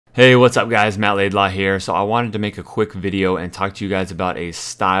Hey, what's up guys? Matt Laidlaw here. So I wanted to make a quick video and talk to you guys about a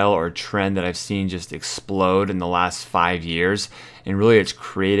style or trend that I've seen just explode in the last 5 years. And really it's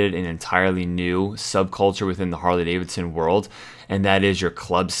created an entirely new subculture within the Harley-Davidson world. And that is your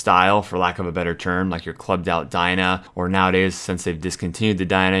club style, for lack of a better term, like your clubbed out Dyna, or nowadays, since they've discontinued the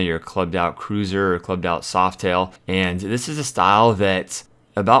Dyna, your clubbed out Cruiser or clubbed out Softail. And this is a style that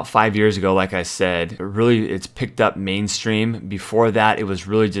about 5 years ago, like I said, it's picked up mainstream. Before that, it was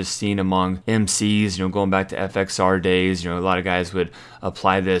really just seen among MCs, going back to FXR days. A lot of guys would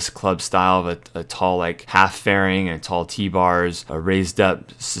apply this club style of a tall, like half fairing and tall T-bars, a raised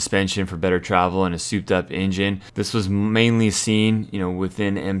up suspension for better travel, and a souped up engine. This was mainly seen,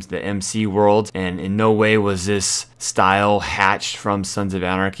 within the MC world, and in no way was this style hatched from Sons of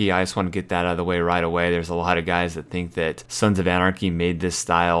Anarchy. I just want to get that out of the way right away. There's a lot of guys that think that Sons of Anarchy made this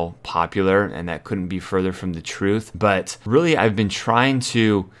style popular, and that couldn't be further from the truth. But really, I've been trying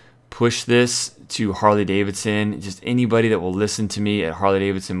to push this to Harley-Davidson. Just anybody that will listen to me at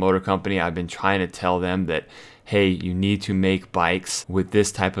Harley-Davidson Motor Company, I've been trying to tell them that, hey, you need to make bikes with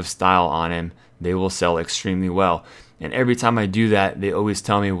this type of style on them. They will sell extremely well. And every time I do that, they always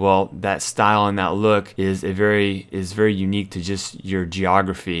tell me, well, that style and that look is very unique to just your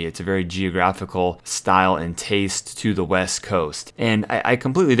geography. It's a very geographical style and taste to the West Coast. And I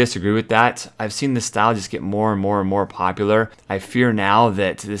completely disagree with that. I've seen this style just get more and more and more popular. I fear now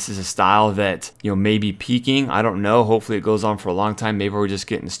that this is a style that, may be peaking. I don't know. Hopefully it goes on for a long time. Maybe we're just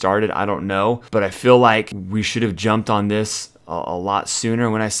getting started. I don't know. But I feel like we should have jumped on this a lot sooner.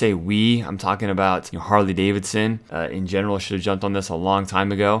 When I say we, I'm talking about Harley-Davidson in general should have jumped on this a long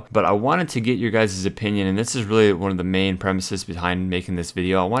time ago. But I wanted to get your guys' opinion, and this is really one of the main premises behind making this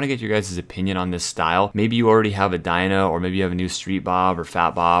video. I want to get your guys' opinion on this style. Maybe you already have a Dyna, or maybe you have a new Street Bob or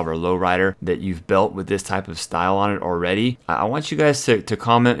Fat Bob or Lowrider that you've built with this type of style on it already. I want you guys to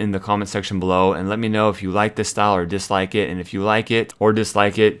comment in the comment section below and let me know if you like this style or dislike it. And if you like it or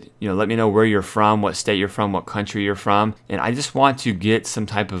dislike it, let me know where you're from, what state you're from, what country you're from. And I just want to get some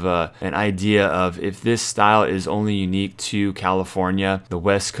type of an idea of if this style is only unique to California, the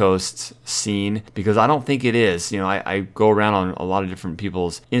West Coast scene, because I don't think it is. I go around on a lot of different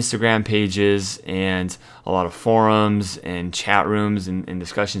people's Instagram pages and a lot of forums and chat rooms and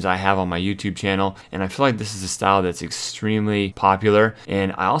discussions I have on my YouTube channel, and I feel like this is a style that's extremely popular.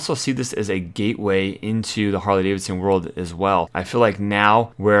 And I also see this as a gateway into the Harley-Davidson world as well. I feel like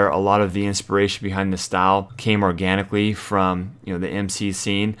now, where a lot of the inspiration behind the style came organically from the MC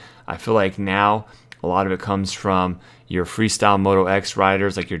scene, I feel like now a lot of it comes from your freestyle Moto X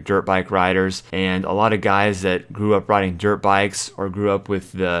riders, like your dirt bike riders, and a lot of guys that grew up riding dirt bikes or grew up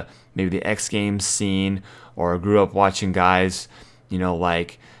with maybe the X Games scene, or grew up watching guys,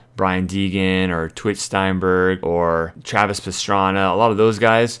 like Brian Deegan or Twitch Steinberg or Travis Pastrana, a lot of those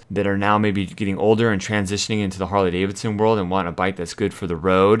guys that are now maybe getting older and transitioning into the Harley-Davidson world and want a bike that's good for the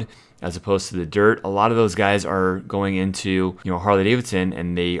road as opposed to the dirt. A lot of those guys are going into Harley-Davidson,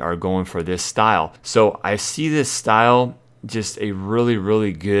 and they are going for this style. So I see this style just a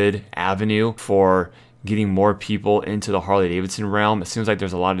really good avenue for getting more people into the Harley-Davidson realm. It seems like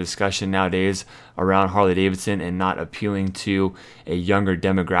there's a lot of discussion nowadays around Harley-Davidson and not appealing to a younger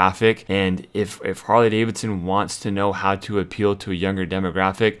demographic. And if Harley-Davidson wants to know how to appeal to a younger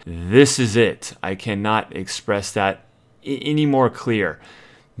demographic, this is it. I cannot express that any more clear.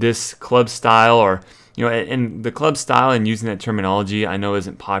 This club style, or and the club style, and using that terminology, I know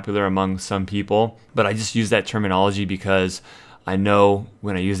isn't popular among some people, but I just use that terminology because I know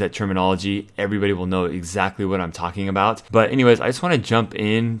when I use that terminology, everybody will know exactly what I'm talking about. But anyways, I just want to jump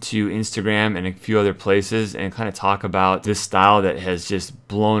into Instagram and a few other places and kind of talk about this style that has just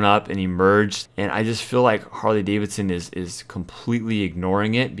blown up and emerged. And I just feel like Harley-Davidson is completely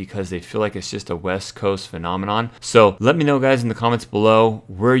ignoring it because they feel like it's just a West Coast phenomenon. So let me know, guys, in the comments below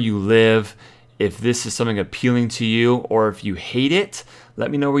where you live, if this is something appealing to you, or if you hate it. Let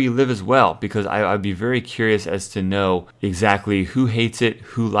me know where you live as well, because I'd be very curious as to know exactly who hates it,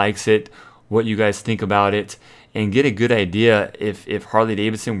 who likes it, what you guys think about it, and get a good idea if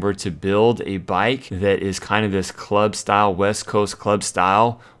Harley-Davidson were to build a bike that is kind of this club style, West Coast club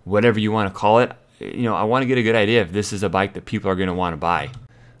style, whatever you want to call it. I want to get a good idea if this is a bike that people are going to want to buy.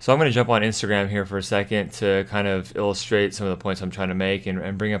 So I'm going to jump on Instagram here for a second to kind of illustrate some of the points I'm trying to make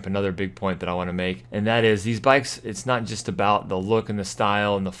and bring up another big point that I want to make. And that is, these bikes, it's not just about the look and the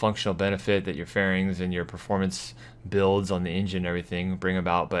style and the functional benefit that your fairings and your performance builds on the engine and everything bring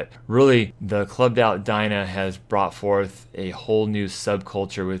about. But really, the clubbed out Dyna has brought forth a whole new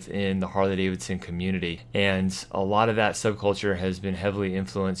subculture within the Harley-Davidson community. And a lot of that subculture has been heavily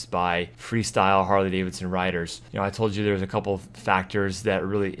influenced by freestyle Harley-Davidson riders. I told you there's a couple factors that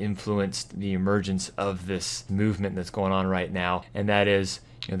really influenced the emergence of this movement that's going on right now. And that is,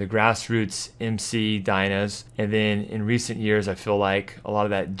 the grassroots MC Dynas. And then in recent years, I feel like a lot of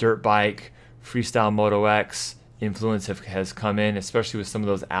that dirt bike, freestyle Moto X influence has come in, especially with some of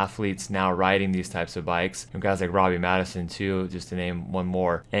those athletes now riding these types of bikes. And guys like Robbie Madison too, just to name one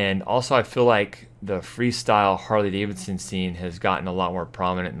more. And also I feel like the freestyle Harley-Davidson scene has gotten a lot more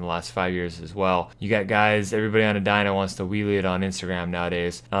prominent in the last 5 years as well. You got guys, everybody on a dyno wants to wheelie it on Instagram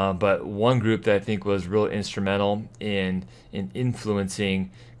nowadays. But one group that I think was real instrumental in influencing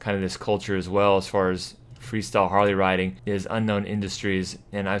kind of this culture as well, as far as freestyle Harley riding, is Unknown Industries.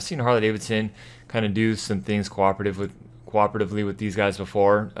 And I've seen Harley-Davidson kind of do some things cooperatively with these guys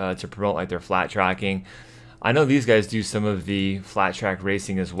before to promote like their flat tracking. I know these guys do some of the flat track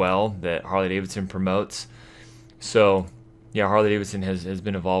racing as well that Harley-Davidson promotes. So yeah, Harley-Davidson has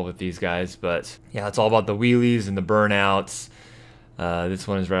been involved with these guys. But yeah, it's all about the wheelies and the burnouts. This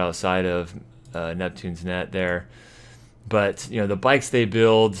one is right outside of Neptune's net there. But the bikes they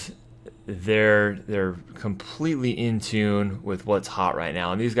build, they're completely in tune with what's hot right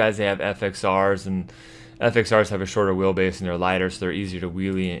now. And these guys, they have FXRs, and FXRs have a shorter wheelbase and they're lighter, so they're easier to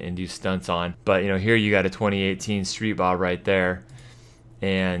wheelie and do stunts on. But here you got a 2018 Street Bob right there,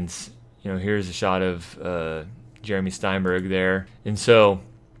 and here's a shot of Jeremy Steinberg there. And so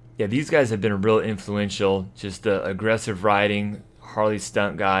yeah, these guys have been real influential. Just the aggressive riding, Harley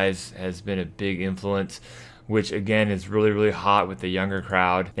stunt guys has been a big influence, which again is really hot with the younger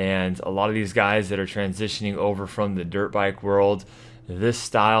crowd. And a lot of these guys that are transitioning over from the dirt bike world, this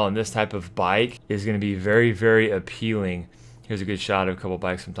style and this type of bike is going to be very appealing. Here's a good shot of a couple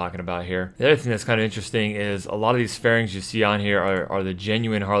bikes I'm talking about here. The other thing that's kind of interesting is a lot of these fairings you see on here are the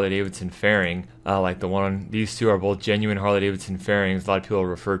genuine Harley-Davidson fairing. Like the one on these two are both genuine Harley-Davidson fairings. A lot of people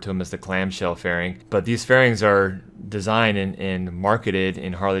refer to them as the clamshell fairing. But these fairings are designed and marketed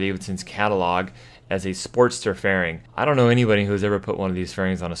in Harley-Davidson's catalog as a Sportster fairing. I don't know anybody who's ever put one of these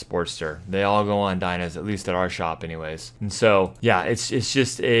fairings on a Sportster. They all go on dynas, at least at our shop anyways. And so yeah, it's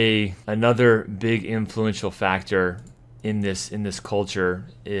just another big influential factor in this culture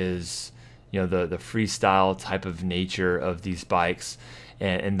is the freestyle type of nature of these bikes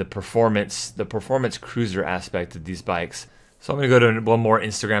and the performance cruiser aspect of these bikes. So I'm gonna go to one more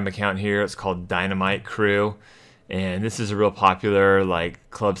Instagram account here. It's called Dynamite Crew, and this is a real popular like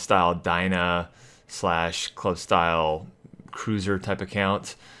club style dyna / club style cruiser type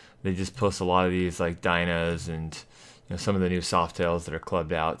account. They just post a lot of these like dynas and some of the new Softails that are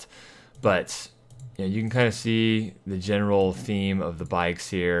clubbed out. But you can kind of see the general theme of the bikes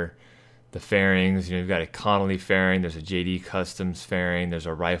here. The fairings, you've got a Connolly fairing, there's a JD Customs fairing, there's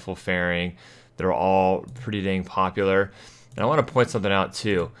a Rifle fairing. They're all pretty dang popular. And I want to point something out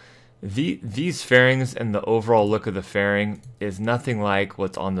too. These fairings and the overall look of the fairing is nothing like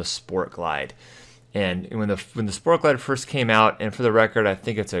what's on the Sport Glide. And when the Sport Glide first came out, and for the record, I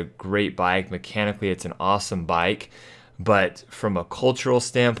think it's a great bike. Mechanically, it's an awesome bike. But from a cultural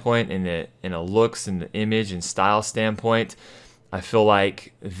standpoint, and a looks and the image and style standpoint, I feel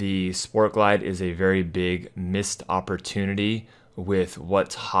like the Sport Glide is a very big missed opportunity with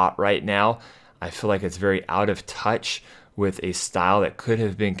what's hot right now. I feel like it's very out of touch with a style that could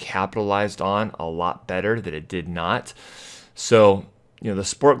have been capitalized on a lot better, that it did not. So the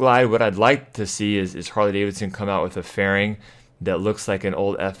Sport Glide, what I'd like to see is Harley-Davidson come out with a fairing that looks like an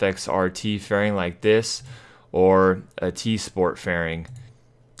old FXRT fairing like this, or a T-Sport fairing.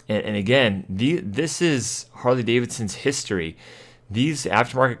 And again, this is Harley-Davidson's history. These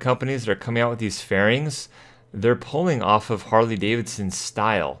aftermarket companies that are coming out with these fairings, they're pulling off of Harley-Davidson's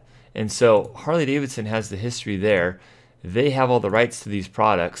style. And so Harley-Davidson has the history there. They have all the rights to these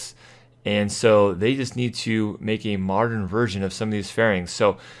products. And so they just need to make a modern version of some of these fairings.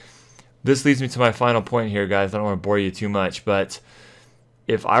 So this leads me to my final point here, guys. I don't want to bore you too much, but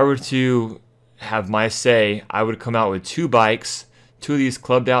if I were to have my say, I would come out with two bikes, two of these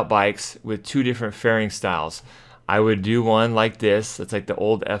clubbed out bikes with two different fairing styles. I would do one like this. It's like the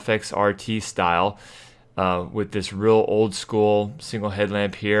old FXRT style with this real old school single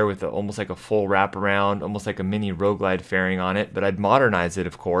headlamp here with almost like a full wraparound, almost like a mini Road Glide fairing on it. But I'd modernize it,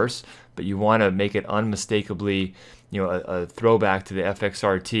 of course. But you want to make it unmistakably, a throwback to the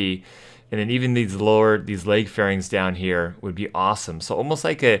FXRT. And then even these leg fairings down here would be awesome. So almost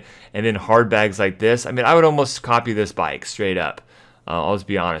like and then hard bags like this. I mean, I would almost copy this bike straight up. I'll just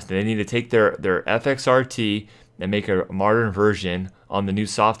be honest. And they need to take their FXRT and make a modern version on the new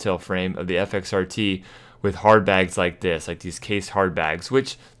Softail frame of the FXRT with hard bags like this, like these case hard bags,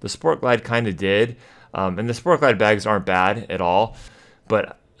 which the Sport Glide kind of did. And the Sport Glide bags aren't bad at all,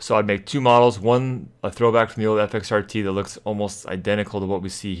 but so I'd make 2 models, one a throwback from the old FXRT that looks almost identical to what we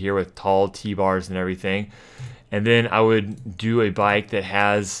see here with tall T-bars and everything. And then I would do a bike that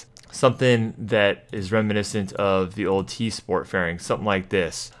has something that is reminiscent of the old T-Sport fairing, something like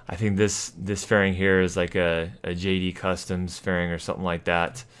this. I think this fairing here is like a JD Customs fairing or something like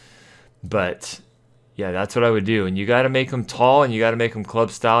that. But yeah, that's what I would do. And you got to make them tall, and you got to make them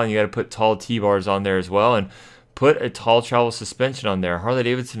club style, and you got to put tall T-bars on there as well, and put a tall travel suspension on there.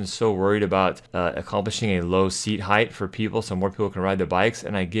 Harley-Davidson is so worried about accomplishing a low seat height for people so more people can ride the bikes,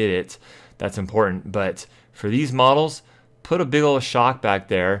 and I get it. That's important. But for these models, put a big old shock back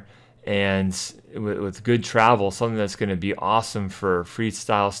there, and with good travel, something that's going to be awesome for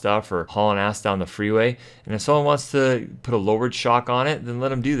freestyle stuff or hauling ass down the freeway. And if someone wants to put a lowered shock on it, then let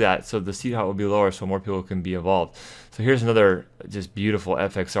them do that, so the seat height will be lower so more people can be involved. So here's another just beautiful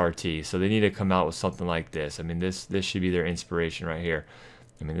FXRT. So they need to come out with something like this. I mean, this should be their inspiration right here.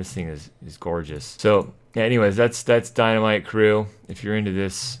 I mean, this thing is gorgeous. So yeah, anyways, that's Dynamite Crew. If you're into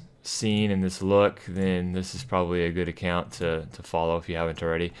this scene and this look, then this is probably a good account to follow if you haven't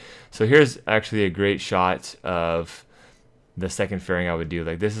already. So here's actually a great shot of the second fairing I would do.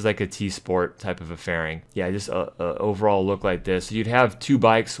 Like, this is like a T-Sport type of a fairing. Yeah, just a overall look like this. So you'd have 2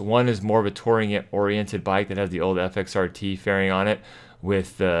 bikes. One is more of a touring oriented bike that has the old FXRT fairing on it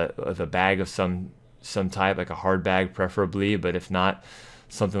with a bag of some type, like a hard bag preferably, but if not,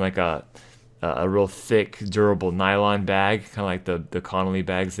 something like a real thick, durable nylon bag, kind of like the Connolly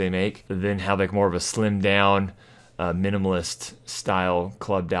bags they make. Then have like more of a slimmed down, minimalist style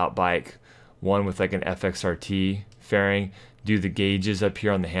clubbed out bike. One with like an FXRT fairing. Do the gauges up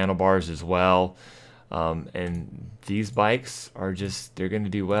here on the handlebars as well. And these bikes are just, they're going to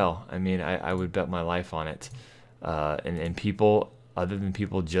do well. I mean, I would bet my life on it. And people, other than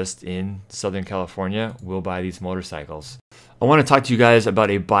people just in Southern California, will buy these motorcycles. I want to talk to you guys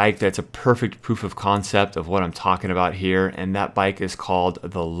about a bike that's a perfect proof of concept of what I'm talking about here, and that bike is called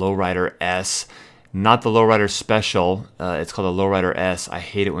the Lowrider S. Not the Lowrider Special, it's called a Lowrider S. I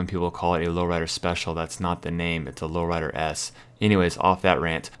hate it when people call it a Lowrider Special. That's not the name, it's a Lowrider S. Anyways, off that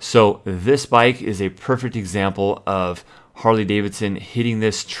rant. So this bike is a perfect example of Harley-Davidson hitting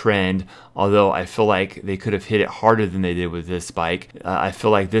this trend, although I feel like they could have hit it harder than they did with this bike. I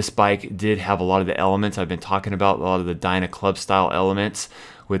feel like this bike did have a lot of the elements I've been talking about, a lot of the Dyna Club style elements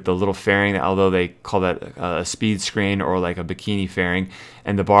with the little fairing, although they call that a speed screen or like a bikini fairing,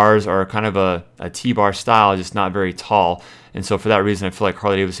 and the bars are kind of a T-bar style, just not very tall. And so for that reason, I feel like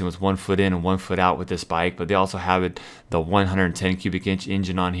Harley-Davidson was 1 foot in and 1 foot out with this bike, but they also have the 110 cubic inch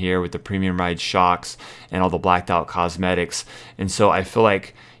engine on here with the premium ride shocks and all the blacked out cosmetics. And so I feel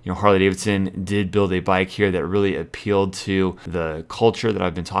like, you know, Harley-Davidson did build a bike here that really appealed to the culture that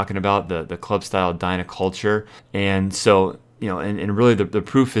I've been talking about, the club style Dyna culture. And so, you know, and really the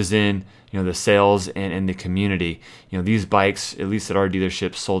proof is in, you know, the sales and the community. You know, these bikes, at least at our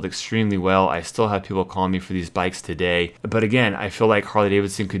dealership, sold extremely well. I still have people calling me for these bikes today. But again, I feel like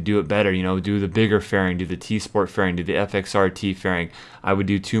Harley-Davidson could do it better. You know, do the bigger fairing, do the T-Sport fairing, do the FXRT fairing. I would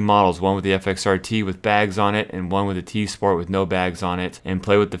do 2 models, one with the FXRT with bags on it and one with the T-Sport with no bags on it, and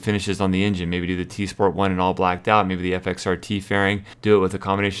play with the finishes on the engine. Maybe do the T-Sport one and all blacked out, maybe the FXRT fairing. Do it with a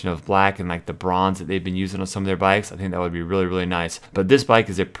combination of black and like the bronze that they've been using on some of their bikes. I think that would be really, really nice. But this bike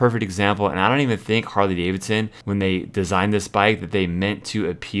is a perfect example, and I don't even think Harley-Davidson, when they designed this bike, that they meant to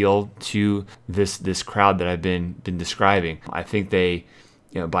appeal to this crowd that I've been describing. I think they,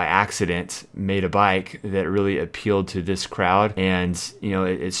 you know, by accident made a bike that really appealed to this crowd, and you know,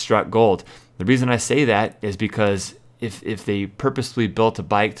 it struck gold. The reason I say that is because if they purposely built a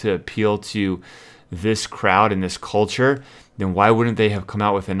bike to appeal to this crowd and this culture, then why wouldn't they have come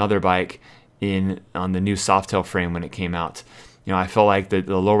out with another bike on the new Softail frame when it came out? You know, I felt like the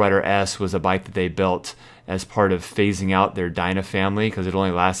Lowrider S was a bike that they built as part of phasing out their Dyna family, because it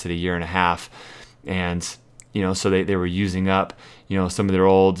only lasted a year and a half. And, you know, so they were using up, you know, some of their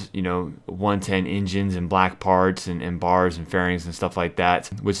old, you know, 110 engines and black parts and bars and fairings and stuff like that,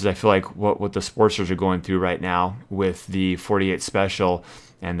 which is, I feel like, what the Sportsters are going through right now with the 48 Special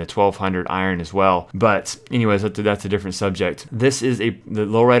and the 1200 iron as well. But anyways, that's a different subject. The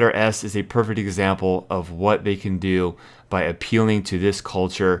Lowrider S is a perfect example of what they can do by appealing to this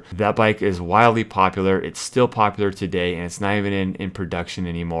culture. That bike is wildly popular. It's still popular today, and it's not even in production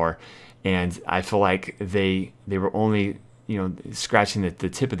anymore. And I feel like they were only, you know, scratching the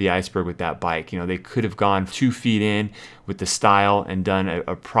tip of the iceberg with that bike. You know, they could have gone 2 feet in with the style and done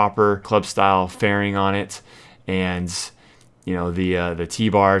a proper club style fairing on it, and you know, the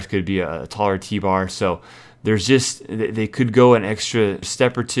T-bars could be a taller T-bar. So there's just, they could go an extra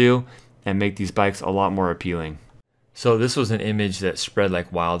step or two and make these bikes a lot more appealing. So this was an image that spread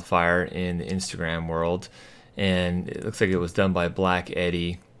like wildfire in the Instagram world, and it looks like it was done by Black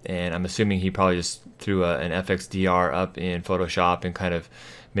Eddie, and I'm assuming he probably just threw an FXDR up in Photoshop and kind of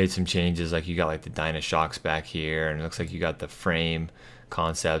made some changes. Like you got like the Dynashocks back here, and it looks like you got the frame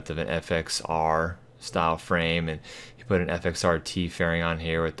concept of an FXR style frame, and he put an FXR-T fairing on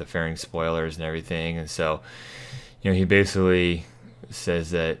here with the fairing spoilers and everything. And so, you know, he basically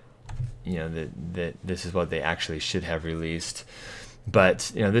says that, you know, that this is what they actually should have released.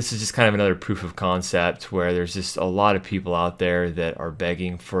 But, you know, this is just kind of another proof of concept where there's just a lot of people out there that are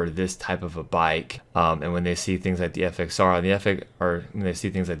begging for this type of a bike. And when they see things like the FXR, or when they see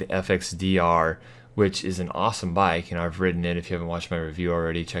things like the FXDR, which is an awesome bike, you know, I've ridden it. If you haven't watched my review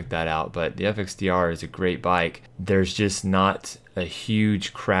already, check that out. But the FXDR is a great bike. There's just not a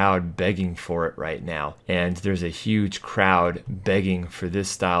huge crowd begging for it right now, and there's a huge crowd begging for this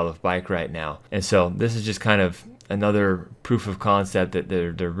style of bike right now. And so this is just kind of another proof of concept that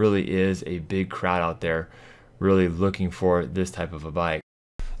there really is a big crowd out there really looking for this type of a bike.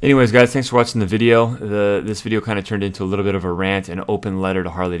 Anyways, guys, thanks for watching the video. This video kind of turned into a little bit of a rant and open letter to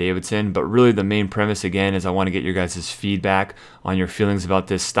Harley-Davidson, but really the main premise, again, is I want to get your guys' feedback on your feelings about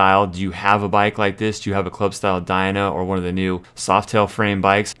this style. Do you have a bike like this? Do you have a club style Dyna or one of the new Softail frame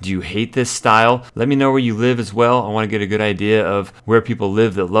bikes? Do you hate this style? Let me know where you live as well. I want to get a good idea of where people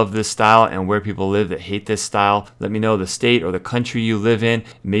live that love this style and where people live that hate this style. Let me know the state or the country you live in.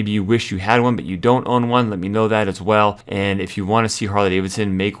 Maybe you wish you had one, but you don't own one. Let me know that as well. And if you want to see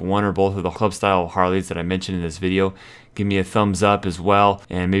Harley-Davidson make one or both of the club style Harleys that I mentioned in this video, give me a thumbs up as well.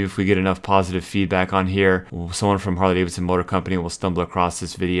 And maybe if we get enough positive feedback on here, someone from Harley-Davidson Motor Company will stumble across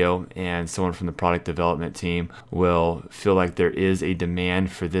this video, and someone from the product development team will feel like there is a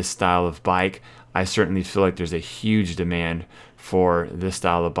demand for this style of bike. I certainly feel like there's a huge demand for this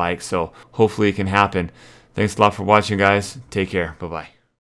style of bike, so hopefully it can happen. Thanks a lot for watching, guys. Take care. Bye-bye.